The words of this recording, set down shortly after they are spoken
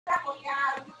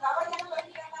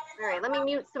All right, let me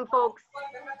mute some folks.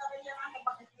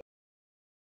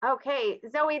 Okay,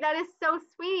 Zoe, that is so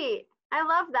sweet. I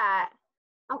love that.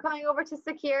 I'm coming over to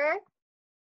Secure.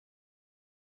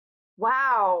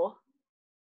 Wow.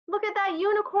 Look at that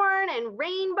unicorn and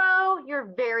rainbow.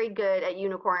 You're very good at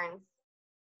unicorns.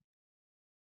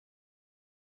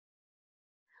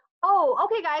 Oh,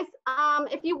 okay, guys.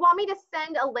 If you want me to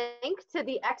send a link to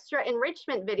the extra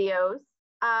enrichment videos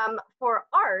for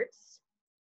art,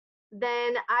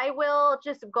 then I will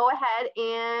just go ahead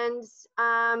and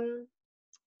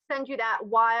send you that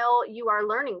while you are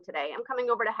learning today. I'm coming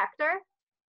over to Hector.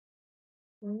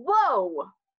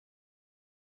 Whoa.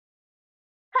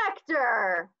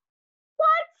 Hector.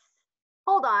 What?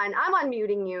 Hold on. I'm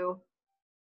unmuting you.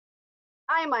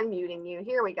 I'm unmuting you.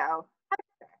 Here we go.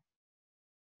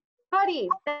 Buddy,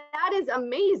 that is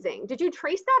amazing. Did you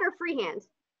trace that or freehand?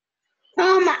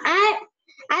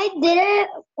 I did it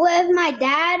with my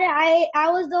dad. I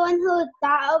was the one who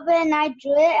thought of it and I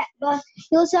drew it, but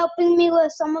he was helping me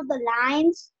with some of the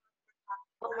lines.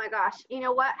 Oh my gosh. You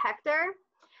know what, Hector?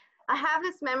 I have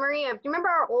this memory of, do you remember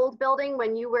our old building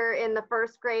when you were in the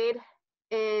first grade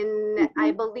in,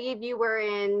 I believe you were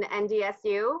in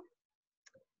NDSU?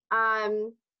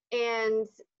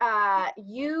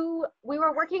 We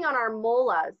were working on our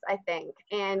molas, I think,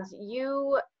 and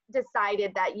you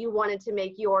decided that you wanted to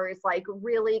make yours like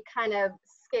really kind of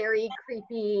scary,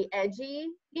 creepy, edgy,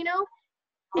 you know?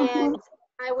 And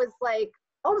I was like,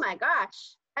 oh my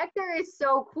gosh, Hector is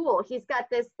so cool. He's got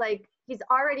this like, he's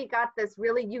already got this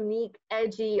really unique,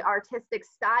 edgy, artistic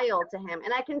style to him.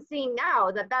 And I can see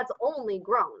now that that's only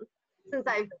grown since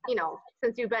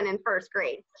since you've been in first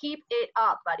grade. Keep it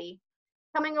up, buddy.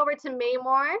 Coming over to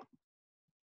Maymore.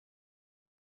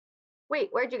 Wait,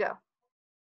 where'd you go?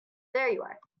 There you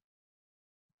are.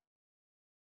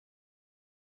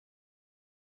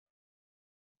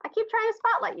 I keep trying to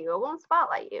spotlight you. It won't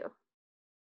spotlight you.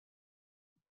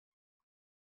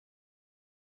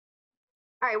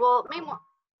 All right, well, Maymore,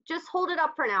 just hold it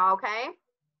up for now, okay?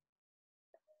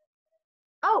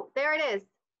 Oh, there it is.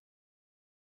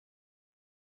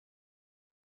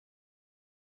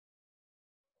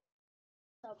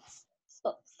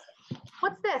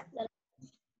 What's this?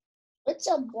 It's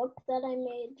a book that I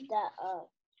made that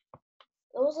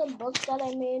it was a book that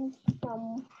I made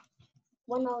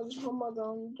when I was home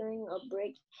alone during a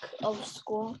break of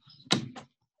school.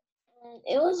 And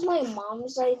it was my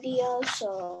mom's idea,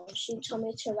 so she told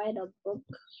me to write a book.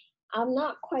 I'm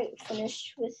not quite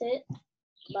finished with it,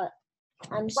 but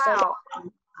I'm still. Wow.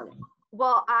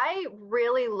 Well, I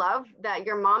really love that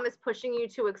your mom is pushing you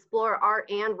to explore art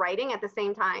and writing at the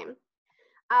same time.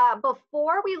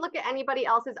 Before we look at anybody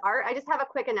else's art, I just have a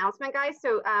quick announcement, guys.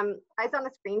 So eyes on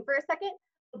the screen for a second.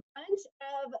 A bunch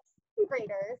of second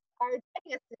graders are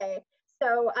joining us today.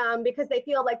 So because they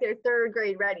feel like they're third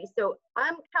grade ready. So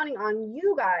I'm counting on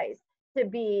you guys to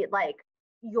be like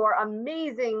your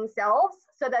amazing selves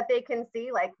so that they can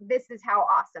see like, this is how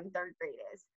awesome third grade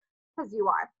is, because you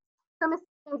are. So Ms.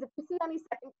 James, if you see any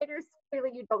second graders,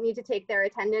 clearly you don't need to take their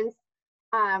attendance.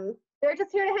 They're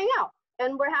just here to hang out.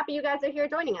 And we're happy you guys are here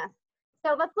joining us.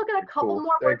 So let's look at a couple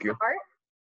more works of art.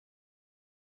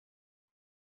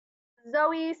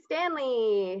 Zoe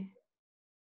Stanley.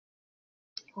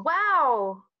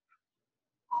 Wow.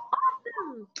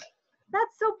 Awesome.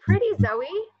 That's so pretty, Zoe.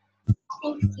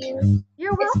 Thank you.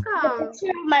 You're welcome. It's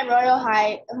my Royal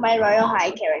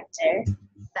High character.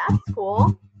 That's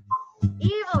cool.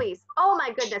 Evilise. Oh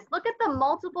my goodness. Look at the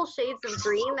multiple shades of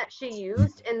green that she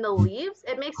used in the leaves.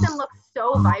 It makes them look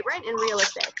so vibrant and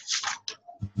realistic.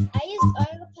 I used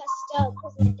oil pastel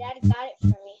because my dad got it for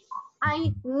me.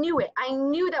 I knew it. I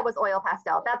knew that was oil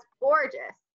pastel. That's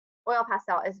gorgeous. Oil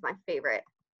pastel is my favorite.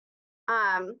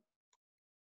 And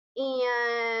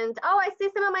oh, I see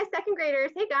some of my second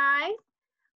graders. Hey guys.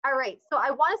 All right. So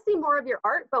I want to see more of your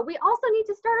art, but we also need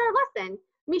to start our lesson.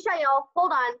 Mishael,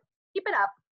 hold on. Keep it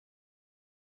up.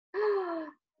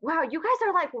 Wow, you guys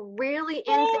are like really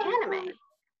into anime.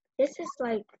 This is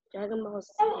like Dragon Ball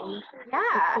Z. Yeah.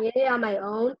 I created it on my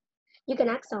own. You can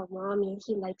ask our mommy, and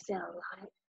he likes it a lot.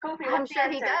 I'm sure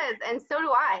he does, and so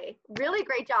do I. Really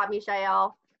great job,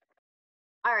 Mishael.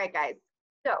 All right, guys.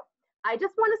 So I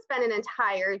just want to spend an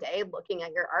entire day looking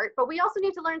at your art, but we also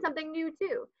need to learn something new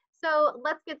too. So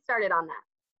let's get started on that.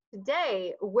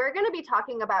 Today, we're going to be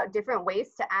talking about different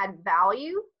ways to add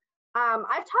value.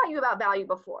 I've taught you about value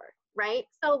before, right?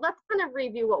 So let's kind of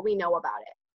review what we know about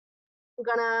it. I'm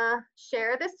gonna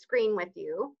share this screen with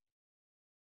you.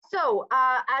 So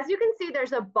as you can see,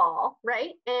 there's a ball,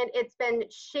 right? And it's been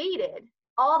shaded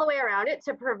all the way around it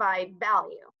to provide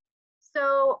value.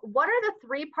 So what are the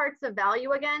three parts of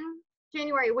value again?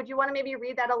 January, would you want to maybe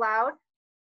read that aloud?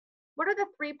 What are the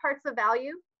 3 parts of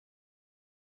value?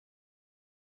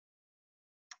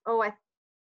 Oh,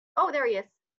 there he is.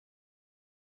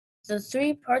 The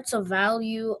 3 parts of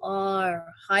value are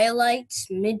highlights,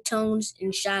 midtones,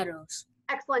 and shadows.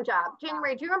 Excellent job.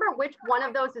 January, do you remember which one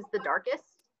of those is the darkest?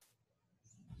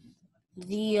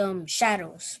 The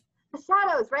shadows. The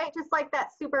shadows, right? Just like that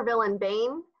supervillain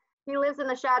Bane. He lives in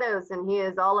the shadows and he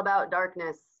is all about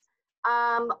darkness.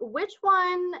 Which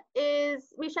one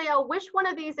is, Michelle, which one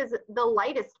of these is the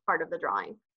lightest part of the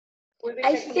drawing?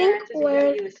 I think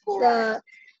where the,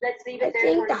 I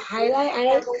think the highlight, and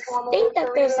I think that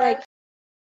there's like,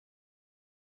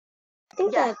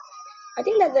 I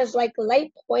think that there's like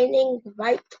light pointing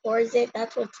right towards it.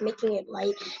 That's what's making it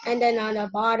light. And then on the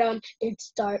bottom,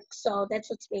 it's dark. So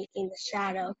that's what's making the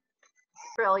shadow.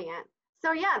 Brilliant.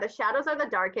 So yeah, the shadows are the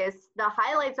darkest. The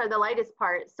highlights are the lightest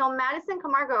part. So Madison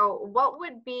Camargo, what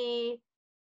would be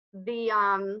the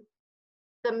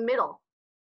middle?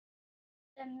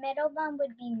 The middle one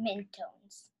would be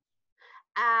midtones.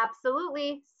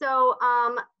 Absolutely. So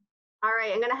all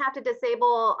right, I'm gonna have to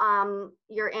disable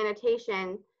your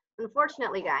annotation.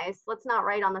 Unfortunately, guys, let's not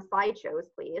write on the slideshows,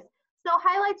 please. So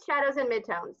highlights, shadows, and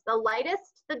midtones, the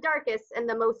lightest, the darkest, and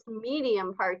the most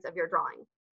medium parts of your drawing.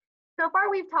 So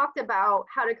far, we've talked about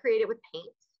how to create it with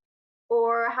paint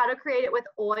or how to create it with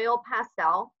oil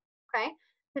pastel, okay?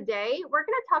 Today, we're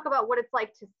gonna talk about what it's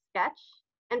like to sketch.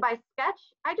 And by sketch,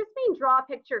 I just mean draw a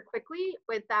picture quickly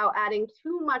without adding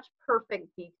too much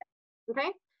perfect detail,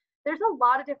 okay? There's a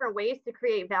lot of different ways to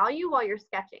create value while you're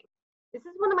sketching. This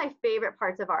is one of my favorite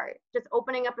parts of art, just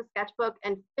opening up a sketchbook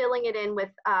and filling it in with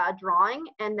drawing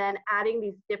and then adding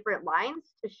these different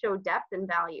lines to show depth and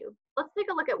value. Let's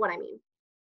take a look at what I mean.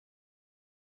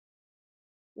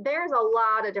 There's a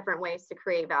lot of different ways to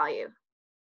create value,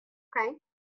 okay?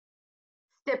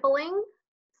 Stippling,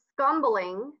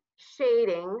 scumbling,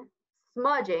 shading,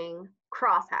 smudging,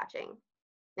 crosshatching.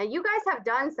 Now you guys have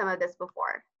done some of this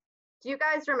before. Do you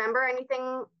guys remember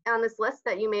anything on this list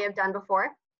that you may have done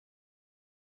before?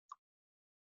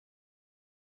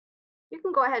 You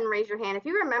can go ahead and raise your hand. If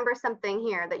you remember something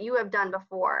here that you have done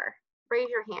before, raise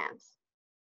your hand.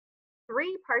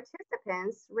 3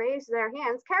 participants raise their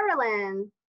hands.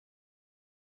 Carolyn.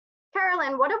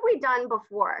 Carolyn, what have we done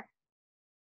before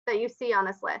that you see on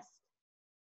this list?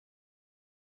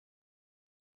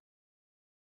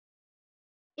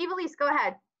 Evelise, go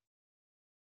ahead.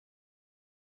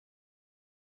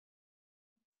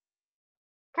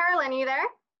 Carolyn, you there?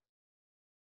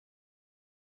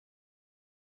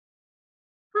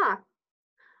 Huh.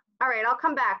 All right, I'll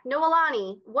come back.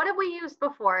 Noelani, what have we used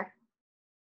before?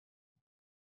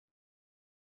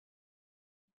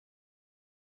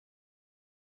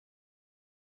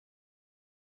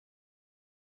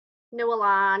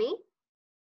 Noelani?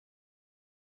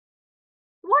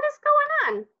 What is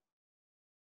going on?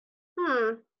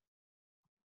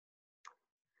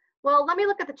 Well, let me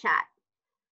look at the chat.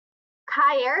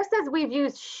 Kyer says we've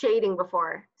used shading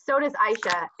before. So does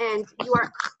Aisha, and you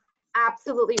are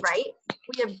absolutely right.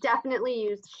 We have definitely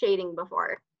used shading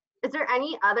before. Is there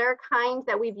any other kind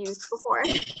that we've used before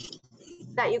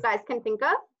that you guys can think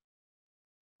of?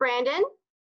 Brandon?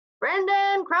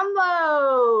 Brandon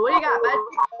Crumbo, what do you got, bud?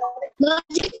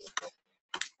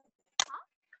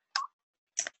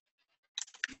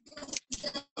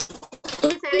 Can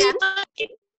you say it again?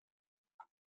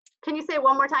 Can you say it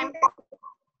one more time?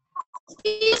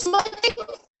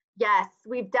 Yes,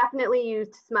 we've definitely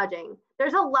used smudging.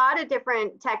 There's a lot of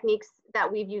different techniques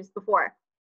that we've used before.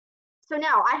 So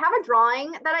now I have a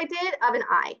drawing that I did of an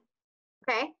eye,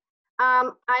 okay?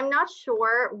 I'm not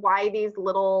sure why these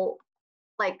little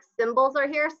like symbols are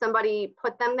here. Somebody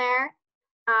put them there.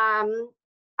 I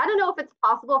don't know if it's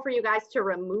possible for you guys to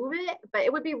remove it, but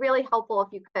it would be really helpful if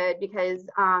you could, because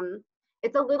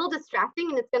it's a little distracting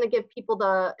and it's going to give people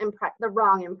the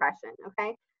wrong impression,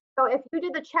 okay? So if you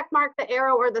did the check mark, the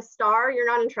arrow, or the star, you're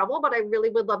not in trouble, but I really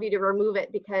would love you to remove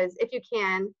it, because if you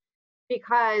can,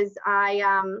 because I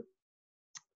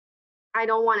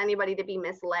don't want anybody to be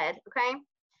misled, okay?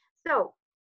 So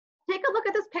take a look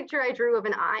at this picture I drew of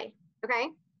an eye, okay?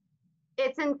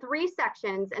 It's in 3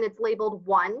 sections and it's labeled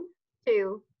 1,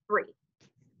 2, 3.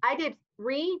 I did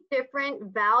 3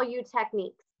 different value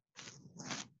techniques.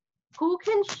 Who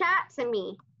can chat to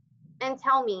me and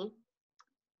tell me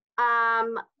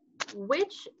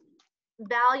which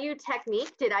value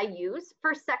technique did I use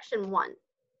for section 1?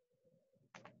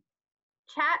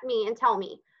 Chat me and tell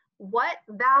me, what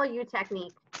value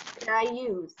technique did I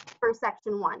use for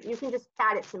section 1? You can just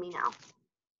chat it to me now.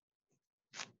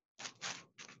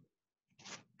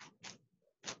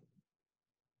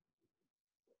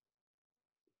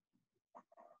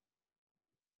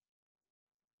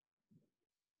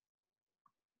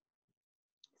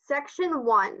 Section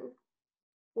 1.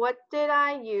 What did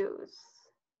I use?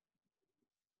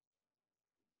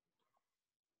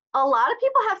 A lot of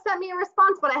people have sent me a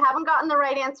response, but I haven't gotten the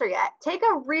right answer yet. Take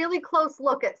a really close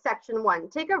look at section 1.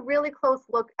 Take a really close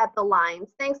look at the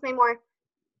lines. Thanks, Maymore.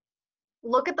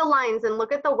 Look at the lines and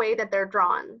look at the way that they're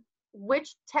drawn.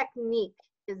 Which technique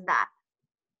is that?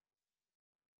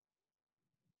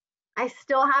 I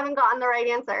still haven't gotten the right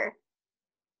answer.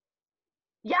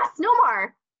 Yes,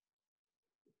 Nomar.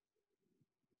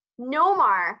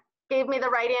 Nomar gave me the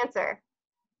right answer.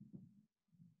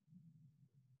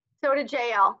 So did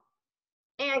JL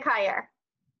and Kyer.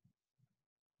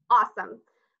 Awesome.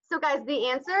 So guys, the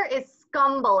answer is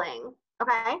scumbling,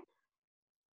 okay?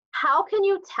 How can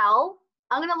you tell?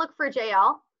 I'm gonna look for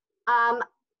JL.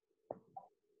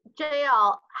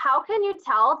 JL, how can you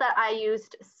tell that I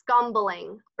used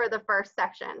scumbling for the first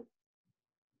section?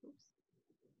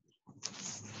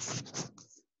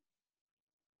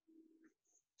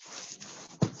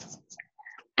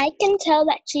 I can tell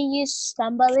that she used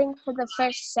stumbling for the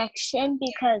first section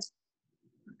because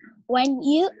when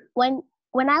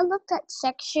I looked at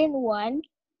section 1,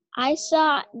 I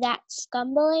saw that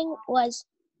scumbling was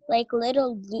like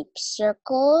little loop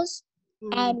circles.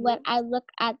 And when I look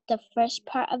at the first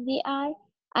part of the eye,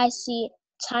 I see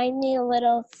tiny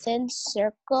little thin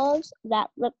circles that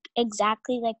look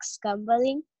exactly like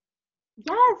scumbling.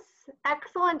 Yes,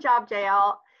 excellent job,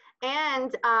 JL.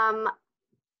 And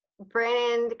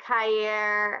Brandon,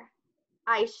 Kyer,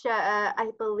 Aisha,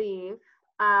 I believe,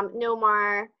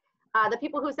 Nomar, the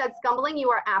people who said scumbling,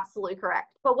 you are absolutely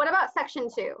correct. But what about section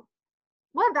 2?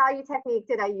 What value technique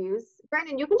did I use?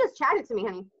 Brandon, you can just chat it to me,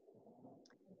 honey.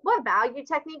 What value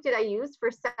technique did I use for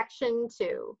section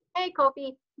 2? Hey,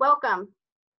 Kofi, welcome.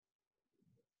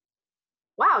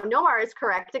 Wow, Nomar is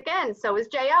correct again. So is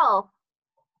JL.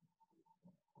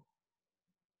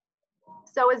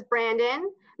 So is Brandon.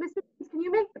 Miss, can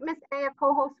you make Miss A a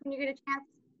co-host when you get a chance?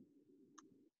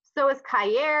 So is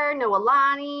Kyer,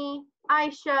 Noelani,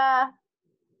 Aisha,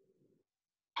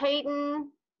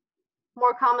 Peyton,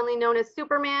 more commonly known as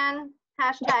Superman,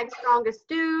 hashtag strongest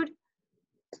dude.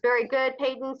 Very good,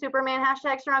 Peyton, Superman,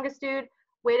 hashtag strongest dude.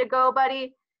 Way to go,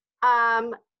 buddy.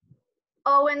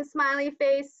 Owen, smiley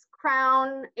face,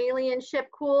 crown, alien ship,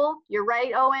 cool. You're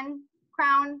right, Owen,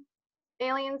 crown,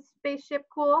 alien spaceship,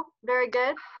 cool. Very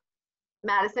good.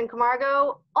 Madison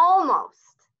Camargo,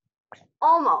 almost.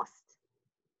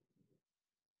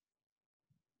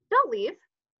 Don't leave.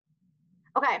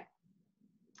 Okay,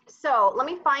 so let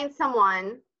me find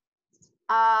someone.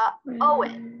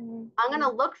 Owen. I'm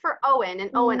gonna look for Owen,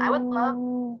 and Owen, I would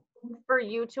love for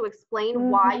you to explain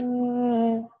why.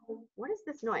 What is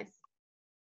this noise?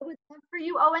 I would love for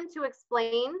you, Owen, to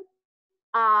explain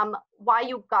why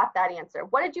you got that answer.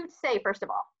 What did you say, first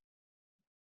of all?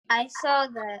 I saw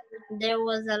that there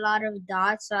was a lot of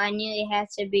dots, so I knew it had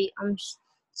to be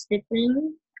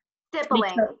stippling.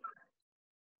 Stippling.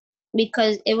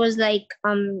 Because it was like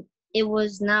it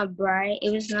was not bright.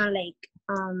 It was not like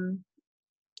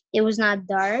it was not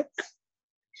dark.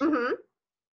 Mm-hmm.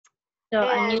 So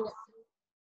I knew.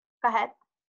 Go ahead.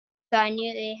 So I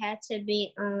knew it had to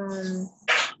be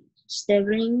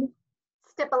stippling.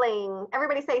 Stippling.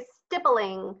 Everybody say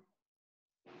stippling.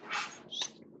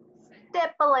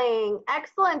 Stippling.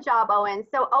 Excellent job, Owen.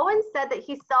 So Owen said that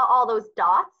he saw all those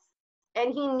dots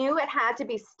and he knew it had to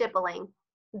be stippling.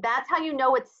 That's how you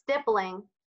know it's stippling,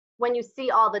 when you see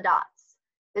all the dots.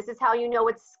 This is how you know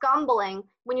it's scumbling,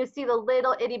 when you see the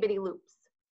little itty bitty loops.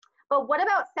 But what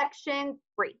about section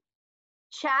 3?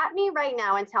 Chat me right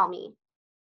now and tell me.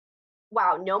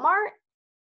 Wow, Nomar,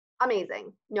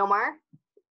 amazing. Nomar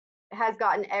has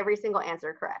gotten every single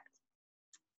answer correct.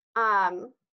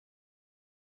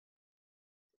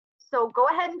 So go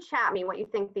ahead and chat me what you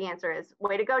think the answer is.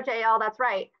 Way to go, JL, that's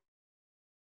right.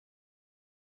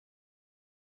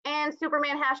 And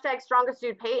Superman hashtag strongest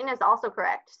dude Peyton is also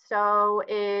correct. So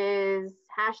is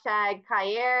hashtag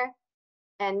Kyer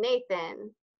and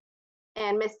Nathan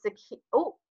and Miss Secure.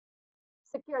 Oh,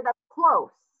 Secure, that's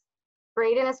close.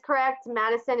 Braden is correct.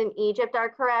 Madison and Egypt are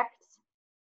correct.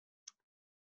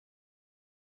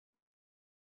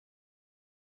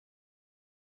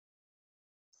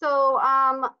 So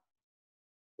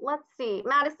let's see.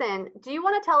 Madison, do you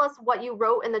want to tell us what you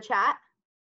wrote in the chat?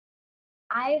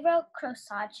 I wrote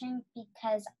cross-hatching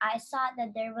because I saw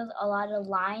that there was a lot of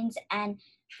lines and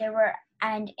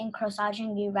in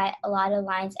cross-hatching you write a lot of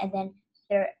lines and then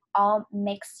they're all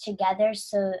mixed together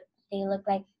so they look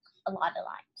like a lot of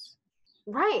lines.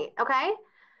 Right, okay.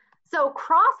 So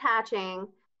cross-hatching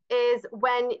is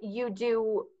when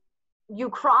you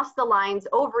cross the lines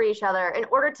over each other in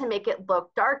order to make it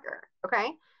look darker,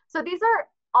 okay? So these are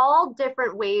all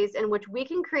different ways in which we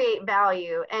can create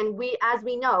value. And as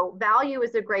we know, value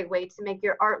is a great way to make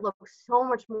your art look so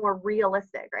much more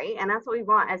realistic, right? And that's what we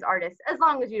want as artists, as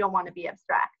long as you don't want to be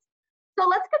abstract. So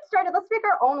let's get started. Let's make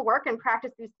our own work and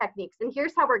practice these techniques. And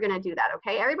here's how we're going to do that,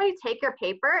 okay? Everybody take your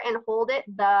paper and hold it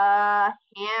the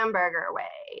hamburger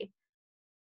way.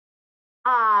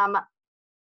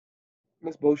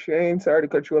 Miss Beauchene, sorry to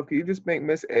cut you off. Can you just make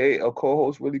Miss A a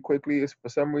co-host really quickly? It's, for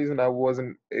some reason, I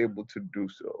wasn't able to do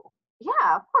so.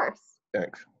 Yeah, of course.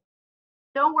 Thanks.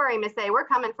 Don't worry, Miss A, we're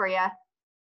coming for you.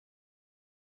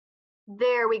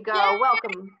 There we go. Yay!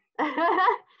 Welcome.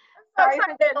 Sorry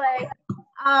for the delay.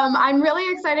 I'm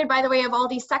really excited, by the way, of all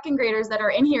these second graders that are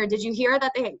in here. Did you hear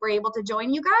that they were able to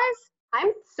join you guys?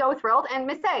 I'm so thrilled. And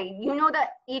Miss A, you know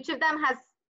that each of them has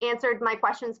answered my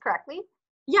questions correctly?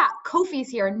 Yeah, Kofi's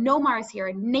here, Nomar's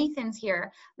here, Nathan's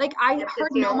here. Like, I Yep, heard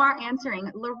it's here. Nomar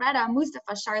answering, Loretta,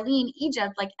 Mustafa, Charlene,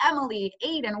 Egypt, like Emily,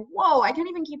 Aiden. Whoa, I can't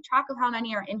even keep track of how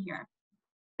many are in here.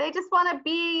 They just want to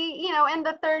be, you know, in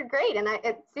the 3rd grade, and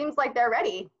it seems like they're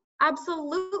ready.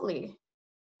 Absolutely.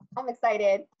 I'm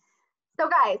excited. So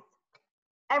guys,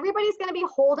 everybody's going to be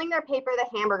holding their paper the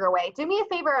hamburger way. Do me a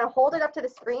favor and hold it up to the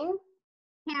screen,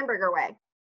 hamburger way.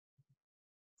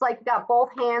 It's like you got both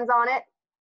hands on it.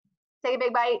 Take a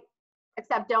big bite,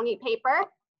 except don't eat paper.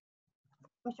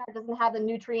 I'm sure it doesn't have the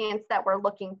nutrients that we're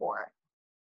looking for.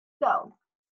 So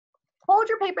hold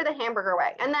your paper the hamburger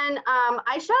way. And then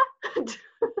Aisha,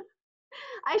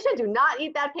 Aisha, do not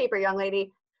eat that paper, young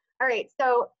lady. All right,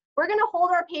 so we're gonna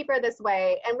hold our paper this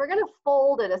way and we're gonna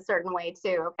fold it a certain way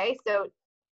too, okay? So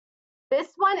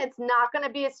this one, it's not gonna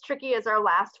be as tricky as our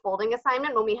last folding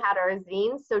assignment when we had our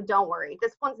zines, so don't worry.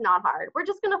 This one's not hard. We're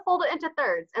just gonna fold it into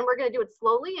thirds and we're gonna do it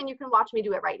slowly and you can watch me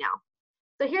do it right now.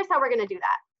 So here's how we're gonna do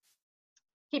that.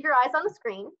 Keep your eyes on the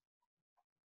screen.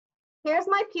 Here's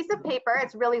my piece of paper.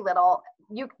 It's really little.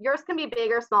 Yours can be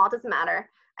big or small, it doesn't matter.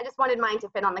 I just wanted mine to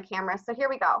fit on the camera. So here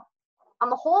we go.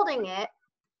 I'm holding it.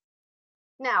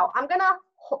 Now I'm gonna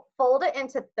fold it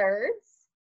into thirds.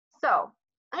 So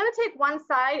I'm gonna take one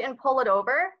side and pull it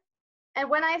over. And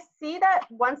when I see that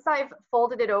once I've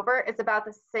folded it over, it's about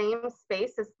the same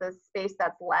space as the space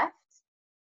that's left,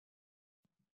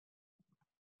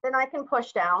 then I can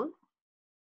push down.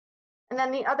 And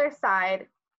then the other side,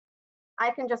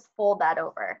 I can just fold that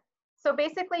over. So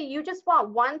basically you just want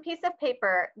one piece of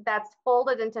paper that's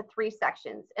folded into 3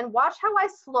 sections. And watch how I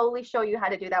slowly show you how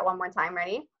to do that one more time.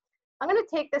 Ready? I'm gonna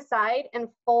take this side and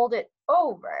fold it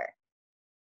over.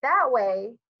 That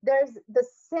way, there's the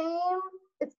same,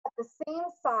 it's at the same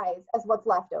size as what's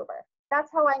left over.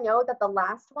 That's how I know that the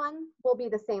last one will be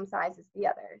the same size as the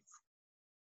others.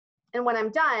 And when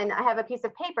I'm done, I have a piece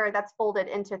of paper that's folded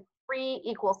into 3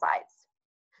 equal sides.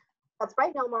 That's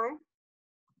right, Nomar.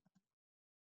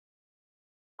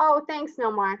 Oh, thanks,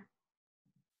 Nomar.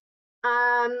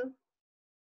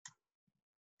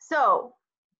 So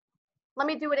let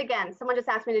me do it again. Someone just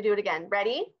asked me to do it again.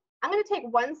 Ready? I'm gonna take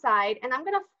one side and I'm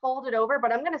gonna fold it over,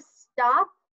 but I'm gonna stop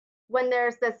when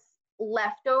there's this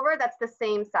leftover that's the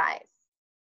same size.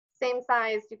 Same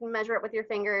size, you can measure it with your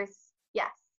fingers. Yes.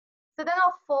 So then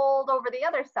I'll fold over the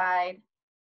other side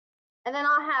and then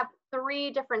I'll have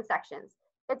 3 different sections.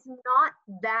 It's not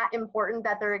that important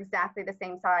that they're exactly the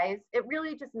same size. It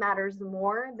really just matters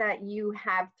more that you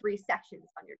have 3 sections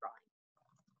on your drawing.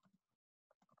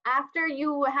 After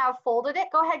you have folded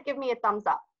it, go ahead, give me a thumbs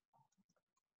up.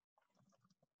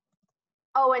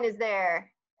 Owen is there.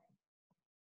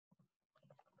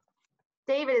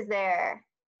 David is there.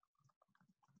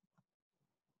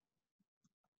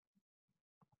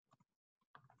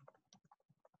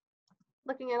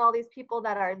 Looking at all these people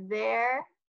that are there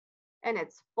and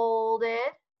it's folded.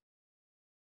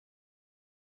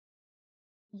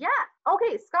 Yeah,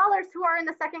 okay, scholars who are in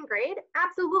the 2nd grade,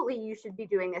 absolutely you should be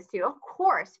doing this too. Of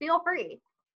course, feel free.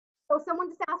 So someone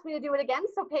just asked me to do it again,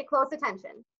 so pay close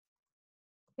attention.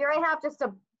 Here I have just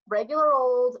a regular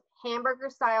old hamburger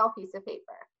style piece of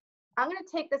paper. I'm gonna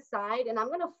take the side and I'm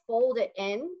gonna fold it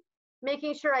in,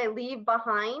 making sure I leave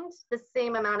behind the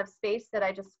same amount of space that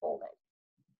I just folded.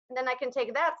 And then I can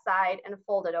take that side and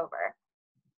fold it over.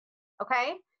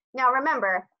 Okay? Now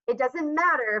remember, it doesn't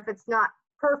matter if it's not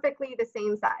perfectly the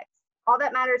same size. All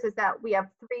that matters is that we have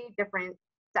 3 different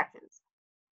sections.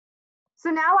 So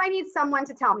now I need someone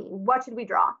to tell me, what should we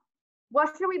draw?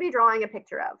 What should we be drawing a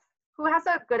picture of? Who has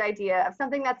a good idea of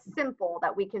something that's simple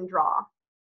that we can draw?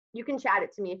 You can chat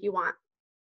it to me if you want.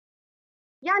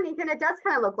 Yeah, Nathan, it does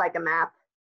kind of look like a map.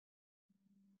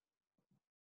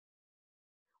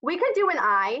 We could do an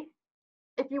eye,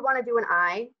 if you want to do an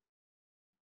eye.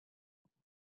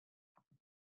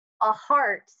 A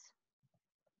heart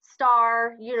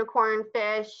star, unicorn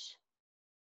fish,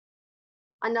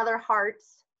 another heart.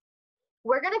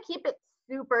 We're gonna keep it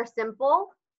super simple.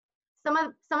 Some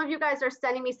of you guys are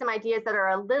sending me some ideas that are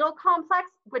a little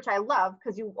complex, which I love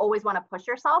because you always want to push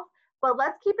yourself. But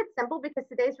let's keep it simple because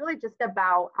today's really just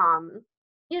about,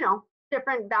 you know,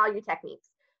 different value techniques.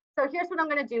 So here's what I'm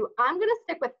going to do. I'm going to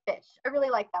stick with fish. I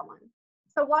really like that one.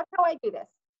 So watch how I do this.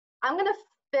 I'm going to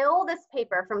fill this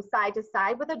paper from side to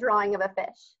side with a drawing of a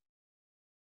fish.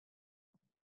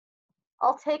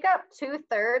 I'll take up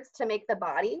 2/3 to make the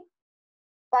body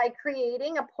by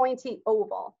creating a pointy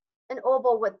oval. An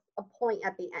oval with a point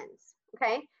at the ends,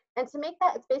 okay? And to make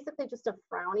that, it's basically just a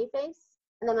frowny face,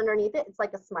 and then underneath it, it's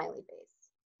like a smiley face.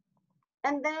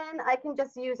 And then I can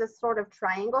just use a sort of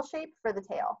triangle shape for the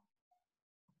tail.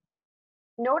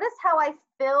 Notice how I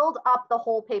filled up the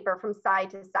whole paper from side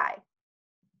to side.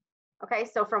 Okay,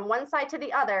 so from one side to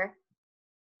the other,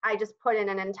 I just put in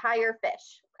an entire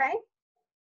fish, okay?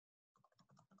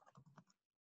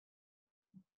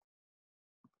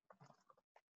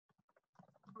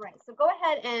 All right, so go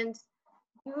ahead and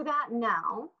do that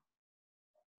now.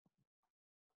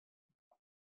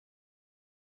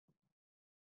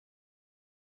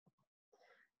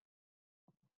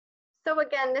 So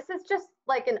again, this is just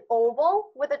like an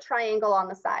oval with a triangle on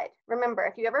the side. Remember,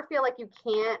 if you ever feel like you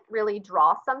can't really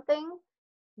draw something,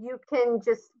 you can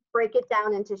just break it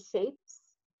down into shapes.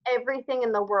 Everything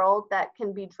in the world that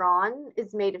can be drawn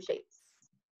is made of shapes.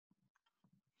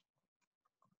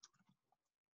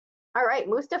 All right,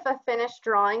 Mustafa finished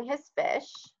drawing his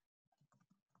fish.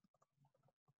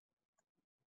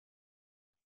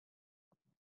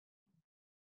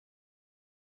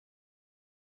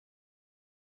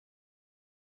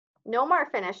 Nomar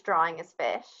finished drawing his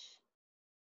fish.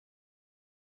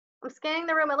 I'm scanning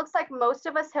the room. It looks like most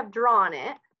of us have drawn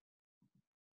it.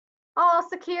 Oh,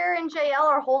 Sakir and JL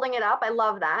are holding it up. I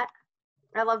love that.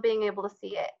 I love being able to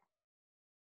see it.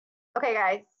 Okay,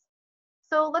 guys.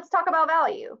 So let's talk about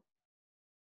value.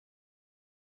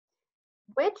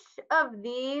 Which of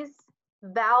these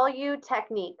value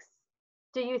techniques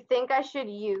do you think I should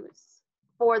use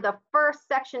for the first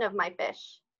section of my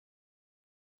fish?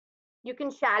 You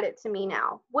can chat it to me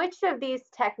now. Which of these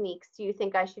techniques do you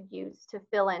think I should use to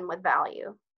fill in with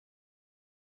value?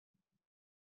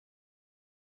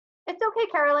 It's okay,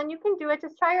 Carolyn, you can do it.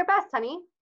 Just try your best, honey.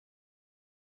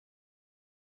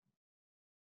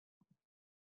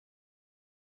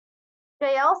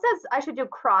 JL says I should do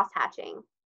cross hatching.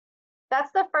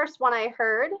 That's the first one I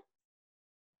heard.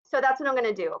 So that's what I'm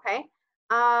gonna do, okay?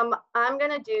 I'm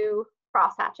gonna do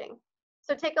cross hatching.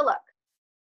 So take a look.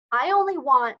 I only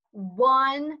want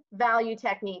one value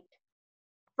technique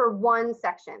for one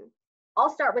section. I'll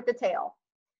start with the tail.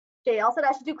 JL said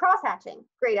I should do cross hatching.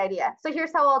 Great idea. So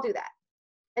here's how I'll do that.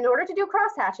 In order to do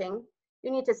cross hatching,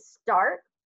 you need to start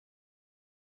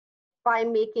by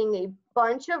making a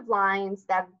bunch of lines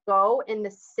that go in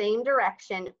the same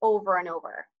direction over and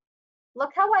over.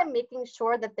 Look how I'm making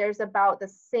sure that there's about the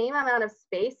same amount of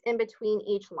space in between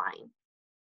each line,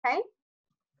 okay?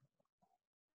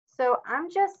 So I'm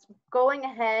just going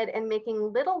ahead and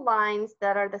making little lines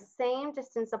that are the same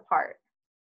distance apart.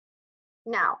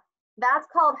 Now, that's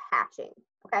called hatching,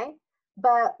 okay?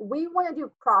 But we want to do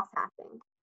cross hatching.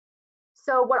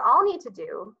 So what I'll need to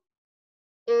do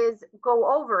is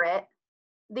go over it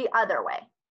the other way.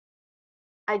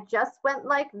 I just went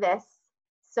like this.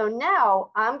 So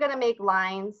now I'm going to make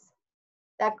lines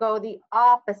that go the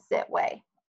opposite way.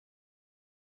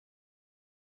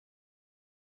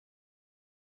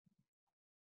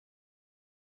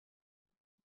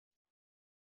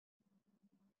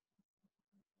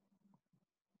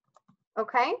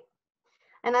 Okay,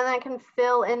 and then I can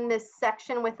fill in this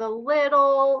section with a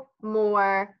little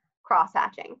more cross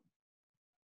hatching.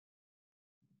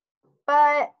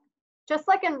 But just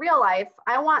like in real life,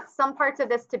 I want some parts of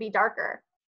this to be darker.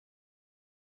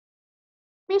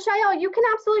 Mishael, you can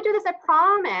absolutely do this, I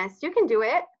promise. You can do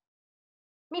it.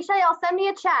 Mishael, send me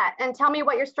a chat and tell me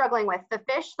what you're struggling with, the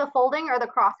fish, the folding, or the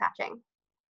cross hatching.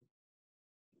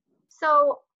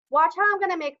 So watch how I'm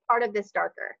gonna make part of this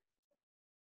darker.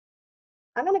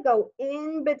 I'm gonna go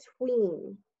in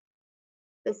between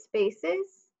the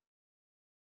spaces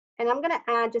and I'm gonna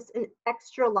add just an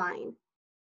extra line.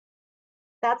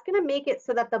 That's gonna make it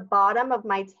so that the bottom of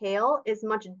my tail is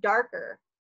much darker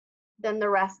than the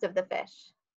rest of the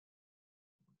fish.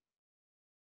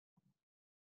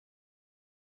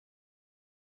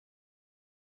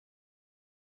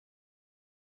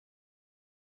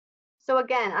 So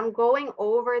again, I'm going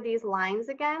over these lines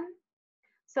again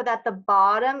so that the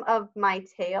bottom of my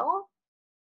tail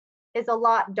is a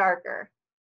lot darker.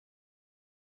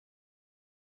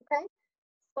 Okay,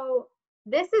 So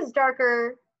this is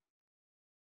darker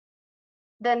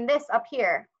than this up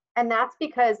here, and that's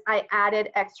because I added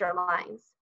extra lines.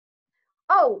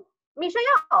 Oh,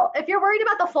 Michelle, if you're worried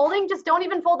about the folding, just don't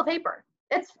even fold the paper.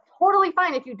 It's totally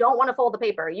fine if you don't want to fold the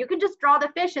paper. You can just draw the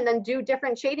fish and then do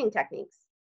different shading techniques.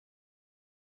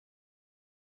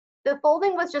 The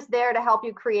folding was just there to help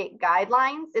you create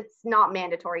guidelines. It's not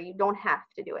mandatory. You don't have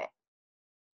to do it.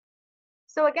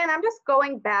 So again, I'm just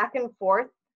going back and forth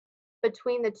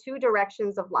between the two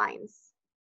directions of lines.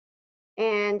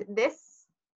 And this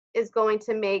is going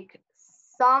to make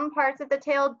some parts of the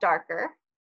tail darker.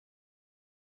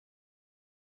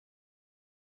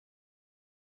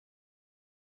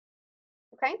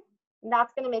 Okay, and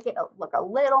that's going to make it look a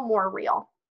little more real.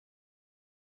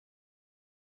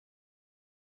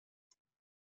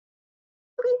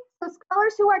 Okay, so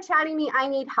scholars who are chatting me, I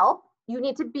need help. You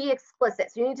need to be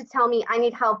explicit. So you need to tell me I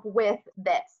need help with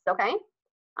this, okay?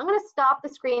 I'm going to stop the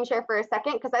screen share for a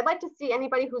second because I'd like to see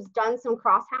anybody who's done some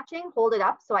cross hatching hold it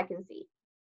up so I can see.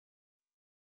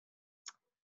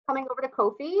 Coming over to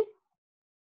Kofi.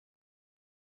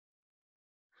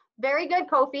 Very good,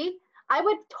 Kofi. I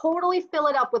would totally fill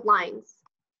it up with lines.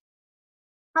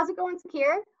 How's it going,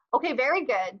 Sakir? Okay, very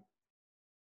good.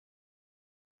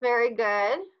 Very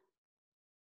good.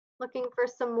 Looking for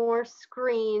some more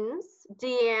screens.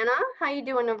 Deanna, how you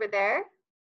doing over there?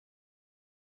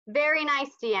 Very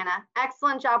nice, Deanna.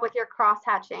 Excellent job with your cross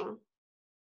hatching.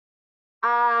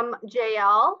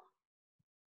 JL.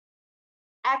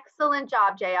 Excellent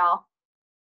job, JL.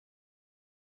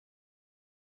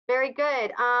 Very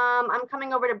good. I'm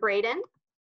coming over to Braden.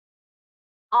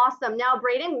 Awesome. Now,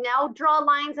 Braden, now draw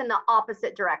lines in the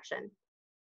opposite direction,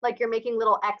 like you're making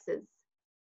little X's.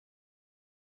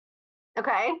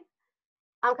 Okay.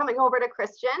 I'm coming over to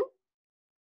Christian.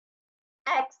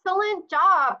 Excellent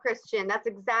job, Christian. That's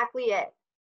exactly it.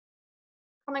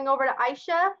 Coming over to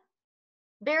Aisha.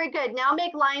 Very good. Now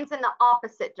make lines in the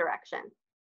opposite direction.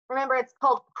 Remember, it's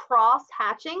called cross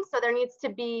hatching, so there needs to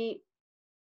be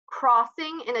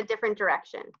crossing in a different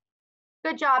direction.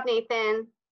 Good job, Nathan.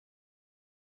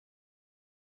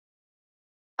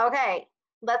 Okay,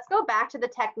 let's go back to the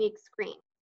technique screen.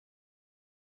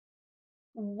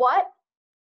 What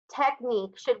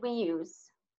technique should we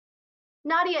use?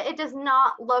 Nadia, it does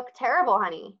not look terrible,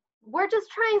 honey. We're just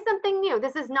trying something new.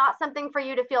 This is not something for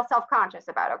you to feel self-conscious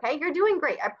about, okay? You're doing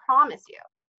great, I promise you.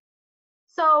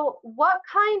 So what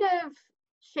kind of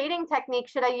shading technique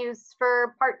should I use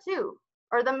for part 2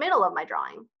 or the middle of my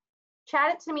drawing?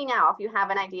 Chat it to me now if you have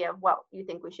an idea of what you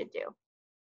think we should do.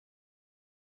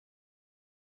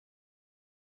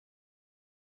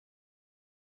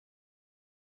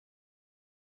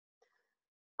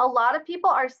 A lot of people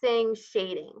are saying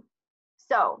shading.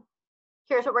 So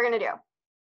here's what we're gonna do.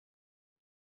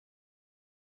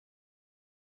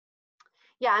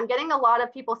 Yeah, I'm getting a lot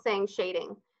of people saying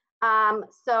shading.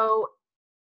 So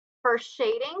for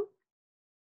shading,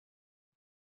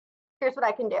 here's what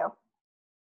I can do.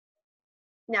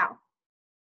 Now,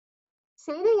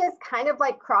 shading is kind of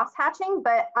like cross hatching,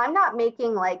 but I'm not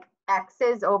making like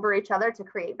X's over each other to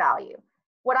create value.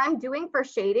 What I'm doing for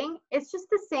shading is just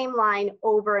the same line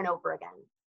over and over again.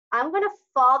 I'm gonna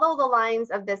follow the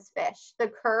lines of this fish, the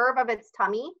curve of its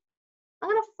tummy. I'm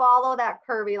gonna follow that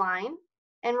curvy line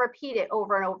and repeat it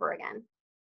over and over again.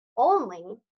 Only,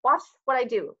 watch what I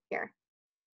do here.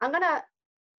 I'm gonna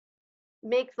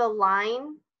make the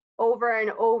line over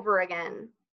and over again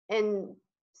in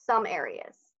some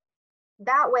areas.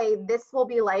 That way, this will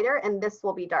be lighter and this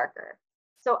will be darker.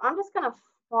 So I'm just gonna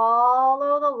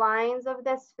follow the lines of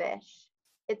this fish.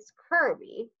 It's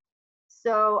curvy.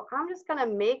 So I'm just gonna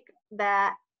make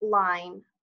that line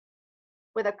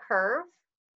with a curve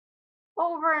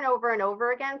over and over and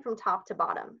over again from top to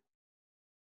bottom.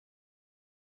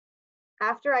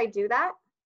 After I do that,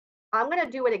 I'm gonna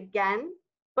do it again,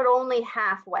 but only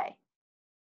halfway.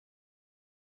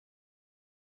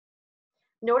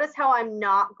 Notice how I'm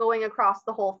not going across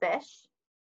the whole fish.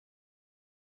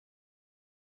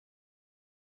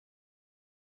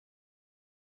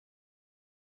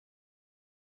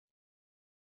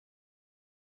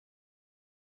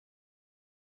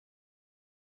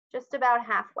 Just about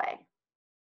halfway.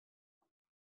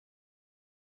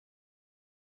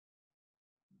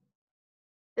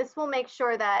 This will make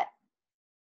sure that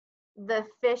the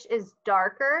fish is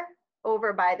darker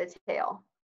over by the tail.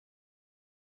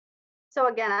 So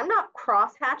again, I'm not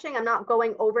cross hatching. I'm not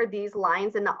going over these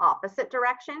lines in the opposite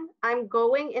direction. I'm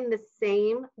going in the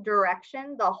same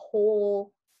direction the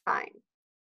whole time.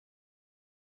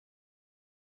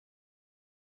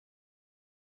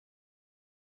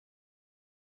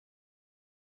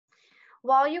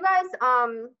 While you guys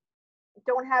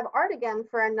don't have art again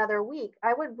for another week.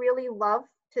 I would really love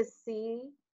to see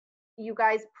you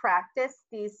guys practice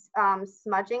these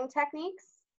smudging techniques.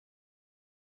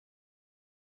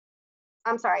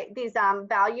 I'm sorry, these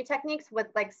value techniques with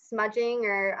like smudging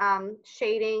or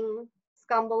shading,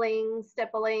 scumbling,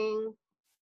 stippling,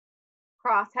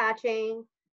 cross hatching.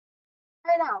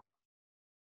 Try it out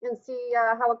and see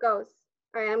how it goes.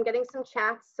 All right, I'm getting some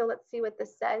chats, so let's see what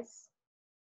this says.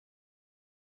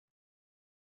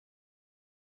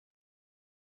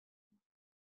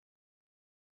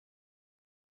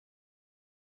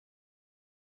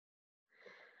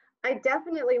 I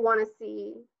definitely want to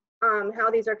see how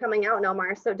these are coming out,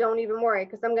 Nomar, so don't even worry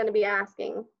because I'm going to be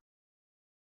asking.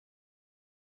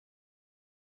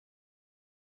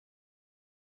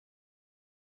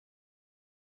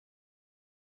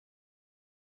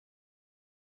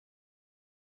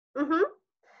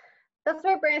 That's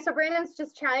right, Brandon. So Brandon's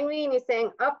just chatting me and he's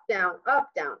saying up, down, up,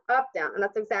 down, up, down. And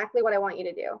that's exactly what I want you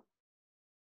to do.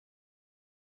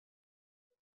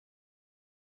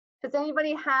 Does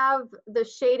anybody have the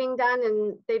shading done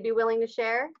and they'd be willing to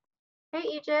share? Hey,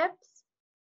 Egypt.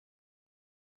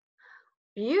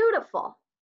 Beautiful.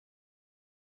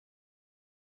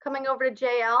 Coming over to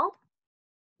JL.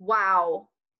 Wow.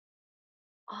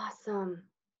 Awesome.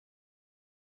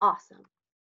 Awesome.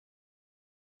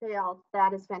 JL,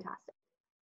 that is fantastic.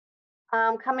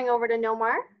 Coming over to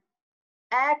Nomar.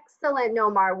 Excellent,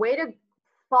 Nomar. Way to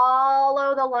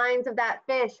follow the lines of that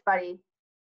fish, buddy.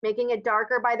 Making it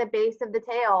darker by the base of the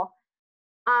tail.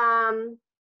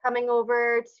 Coming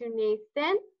over to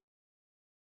Nathan.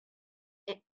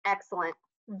 Excellent.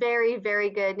 Very, very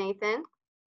good, Nathan.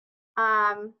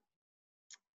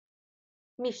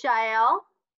 Mishael.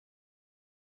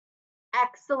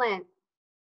 Excellent.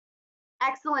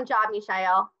 Excellent job,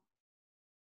 Mishael.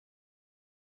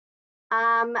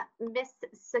 Miss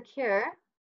Secure.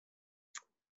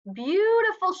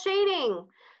 Beautiful shading.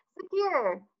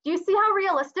 Secure. Do you see how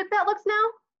realistic that looks now?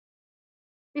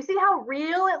 Do you see how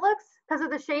real it looks because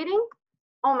of the shading?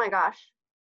 Oh my gosh.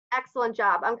 Excellent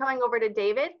job. I'm coming over to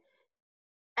David.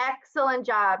 Excellent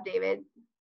job, David.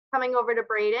 Coming over to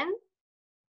Braden.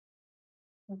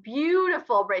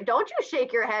 Beautiful, Braden. Don't you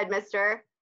shake your head, mister.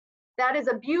 That is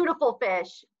a beautiful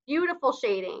fish. Beautiful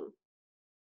shading.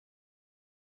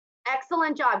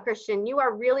 Excellent job, Christian. You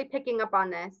are really picking up on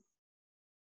this.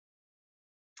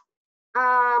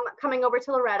 Coming over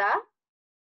to Loretta.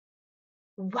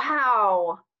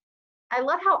 Wow. I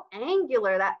love how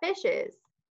angular that fish is.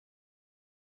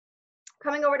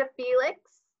 Coming over to Felix.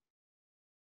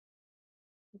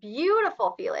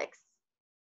 Beautiful, Felix.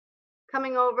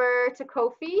 Coming over to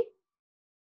Kofi.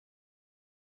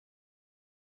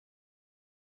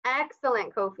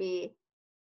 Excellent, Kofi.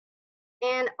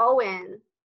 And Owen.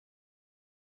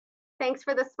 Thanks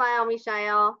for the smile,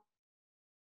 Mishael.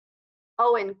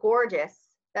 Owen, gorgeous.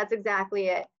 That's exactly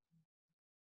it.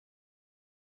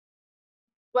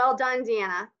 Well done,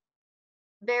 Deanna.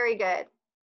 Very good.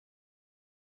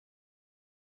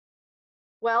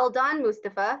 Well done,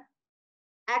 Mustafa.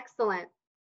 Excellent.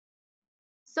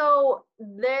 So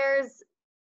there's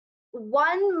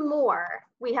one more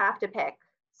we have to pick.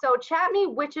 So chat me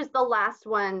which is the last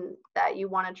one that you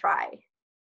want to try.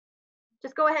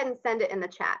 Just go ahead and send it in the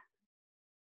chat.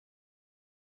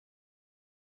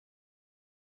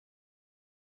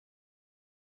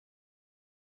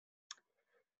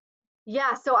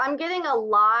 Yeah, so I'm getting a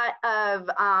lot of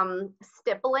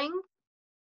stippling.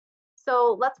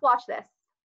 So let's watch this.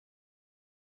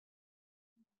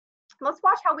 Let's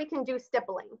watch how we can do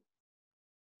stippling.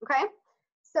 Okay,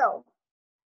 so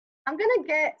I'm gonna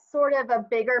get sort of a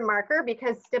bigger marker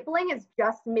because stippling is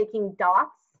just making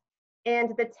dots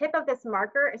and the tip of this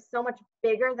marker is so much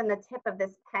bigger than the tip of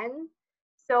this pen.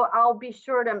 So I'll be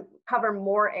sure to cover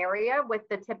more area with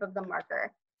the tip of the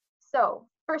marker. So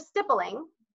for stippling,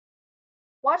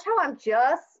 watch how I'm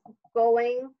just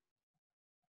going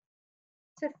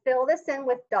to fill this in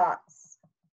with dots.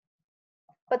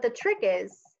 But the trick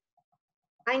is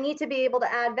I need to be able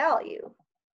to add value.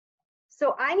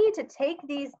 So I need to take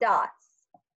these dots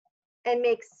and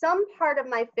make some part of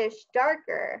my fish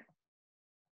darker.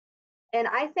 And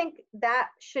I think that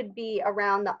should be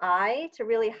around the eye to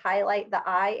really highlight the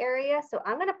eye area. So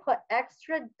I'm gonna put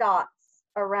extra dots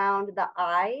around the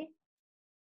eye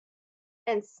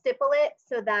and stipple it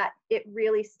so that it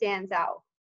really stands out.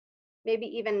 Maybe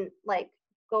even like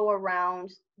go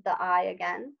around the eye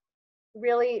again.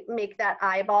 Really make that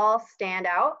eyeball stand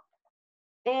out.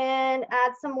 And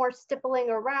add some more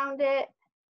stippling around it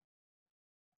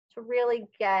to really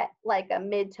get like a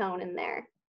mid-tone in there.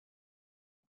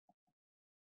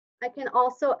 I can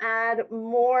also add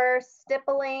more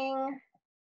stippling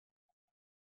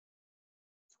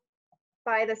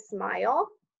by the smile.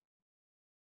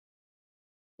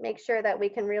 Make sure that we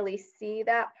can really see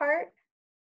that part.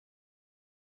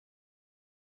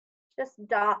 Just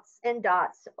dots and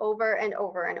dots over and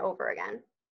over and over again.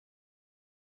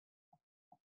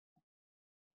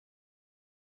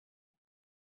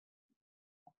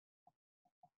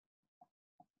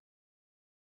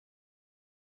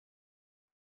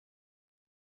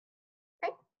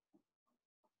 Okay.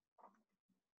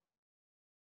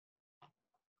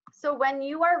 So when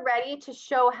you are ready to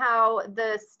show how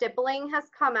the stippling has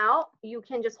come out, you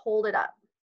can just hold it up.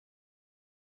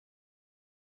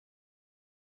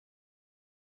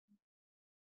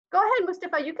 Go ahead,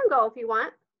 Mustafa, you can go if you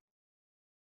want.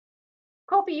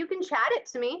 Kofi, you can chat it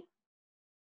to me.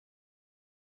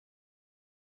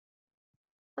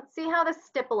 Let's see how the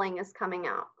stippling is coming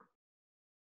out.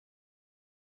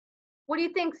 What do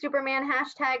you think, Superman?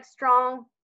 Hashtag strong.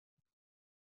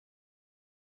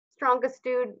 Strongest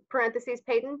dude, parentheses,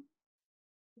 Peyton. Do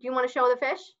you want to show the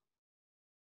fish?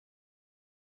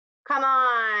 Come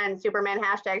on, Superman,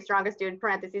 hashtag strongest dude,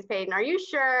 parentheses, Peyton. Are you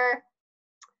sure?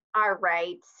 All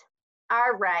right.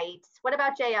 All right. What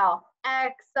about JL?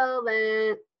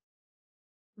 Excellent.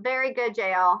 Very good,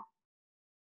 JL.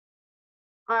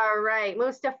 All right,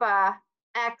 Mustafa,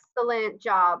 excellent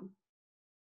job.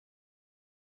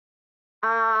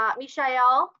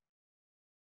 Mishael?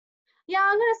 Yeah,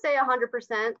 I'm gonna say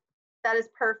 100%. That is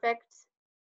perfect.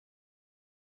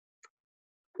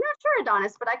 I'm not sure,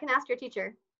 Adonis, but I can ask your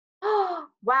teacher. Oh,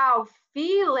 wow,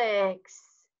 Felix.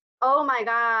 Oh my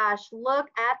gosh, look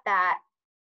at that.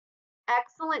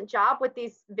 Excellent job with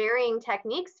these varying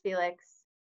techniques, Felix.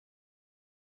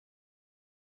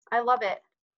 I love it.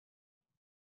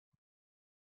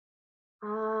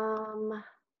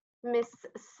 Miss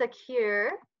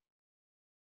Secure.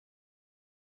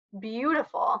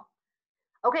 Beautiful.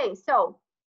 Okay, so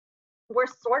we're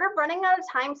sort of running out of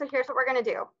time, so here's what we're gonna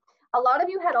do. A lot of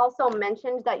you had also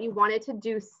mentioned that you wanted to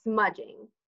do smudging.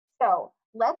 So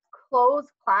let's close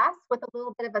class with a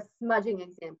little bit of a smudging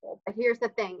example. But here's the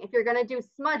thing, if you're gonna do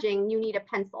smudging, you need a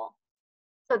pencil.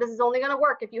 So this is only gonna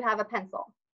work if you have a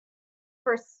pencil.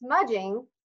 For smudging,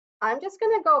 I'm just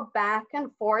gonna go back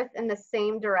and forth in the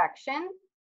same direction.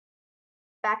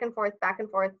 Back and forth, back and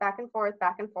forth, back and forth,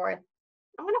 back and forth.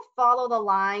 I'm gonna follow the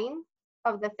line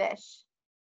of the fish.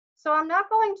 So I'm not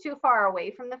going too far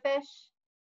away from the fish.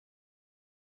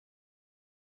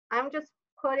 I'm just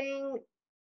putting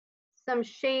some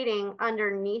shading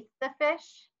underneath the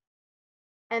fish.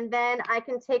 And then I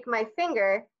can take my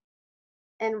finger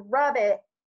and rub it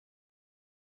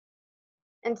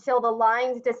until the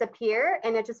lines disappear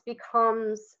and it just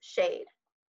becomes shade.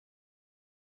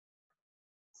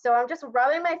 So I'm just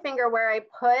rubbing my finger where I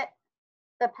put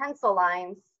the pencil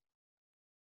lines,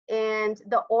 and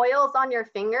the oils on your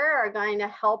finger are going to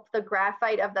help the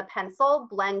graphite of the pencil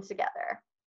blend together.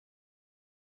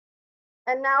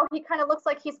 And now he kind of looks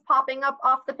like he's popping up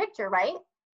off the picture, right?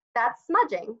 That's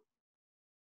smudging.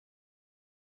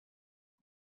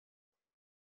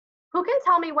 Who can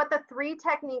tell me what the 3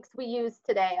 techniques we used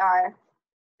today are?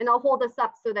 And I'll hold this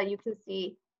up so that you can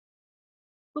see.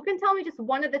 Who can tell me just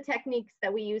one of the techniques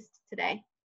that we used today?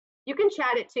 You can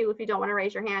chat it too if you don't want to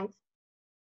raise your hand.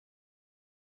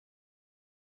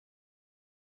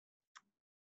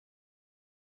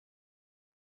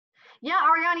 Yeah,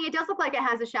 Ariani, it does look like it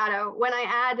has a shadow. When I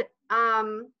add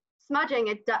smudging,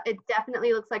 it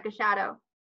definitely looks like a shadow.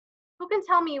 Who can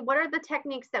tell me what are the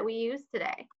techniques that we used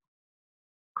today?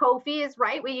 Kofi is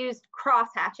right, we used cross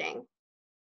hatching.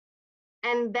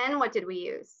 And then what did we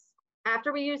use?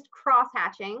 After we used cross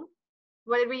hatching,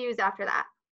 what did we use after that?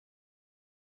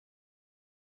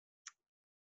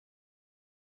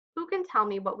 Who can tell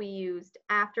me what we used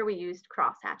after we used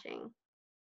cross hatching?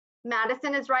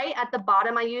 Madison is right. At the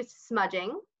bottom, I used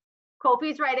smudging.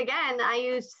 Kofi's right again. I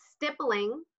used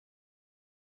stippling.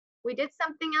 We did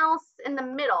something else in the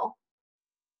middle.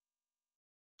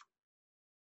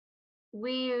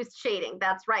 We used shading.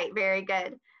 That's right. Very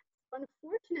good.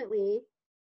 Unfortunately,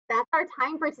 that's our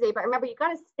time for today. But remember, you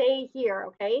got to stay here,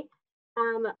 okay?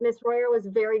 Ms. Royer was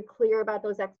very clear about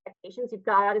those expectations. You've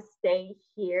got to stay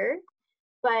here.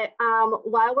 But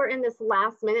while we're in this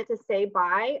last minute to say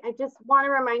bye, I just want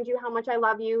to remind you how much I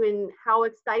love you and how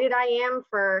excited I am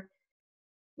for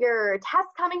your test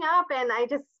coming up. And I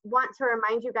just want to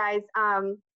remind you guys, I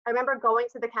remember going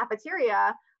to the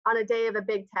cafeteria on a day of a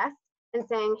big test and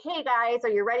saying, hey guys, are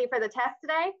you ready for the test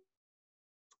today?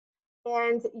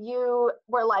 And you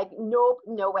were like, nope,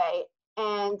 no way.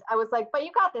 And I was like, but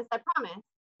you got this, I promise.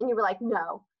 And you were like,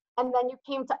 no. And then you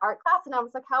came to art class and I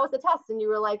was like, how was the test? And you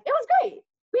were like, it was great.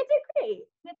 We did great.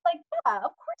 And it's like, yeah,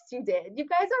 of course you did. You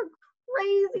guys are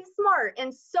crazy smart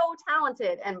and so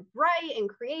talented and bright and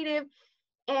creative,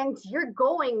 and you're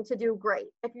going to do great.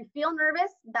 If you feel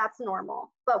nervous, that's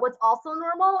normal. But what's also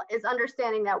normal is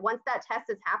understanding that once that test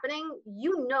is happening,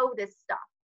 you know this stuff.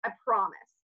 I promise.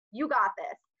 You got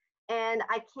this. And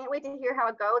I can't wait to hear how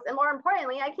it goes. And more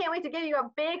importantly, I can't wait to give you a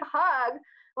big hug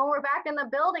when we're back in the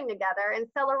building together and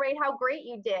celebrate how great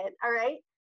you did. All right.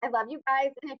 I love you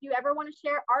guys. And if you ever want to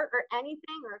share art or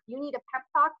anything, or if you need a pep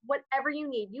talk, whatever you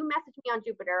need, you message me on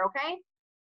Jupiter, okay?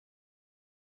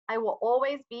 I will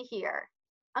always be here.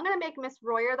 I'm going to make Miss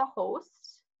Royer the hostess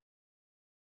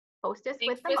Thanks,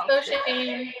 with the Miss most.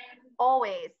 Beauchene.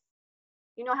 Always.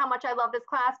 You know how much I love this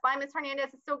class. Bye, Miss Hernandez.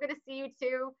 It's so good to see you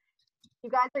too. You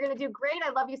guys are going to do great. I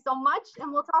love you so much,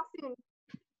 and we'll talk soon.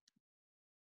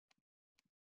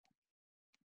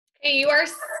 Okay, you are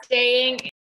staying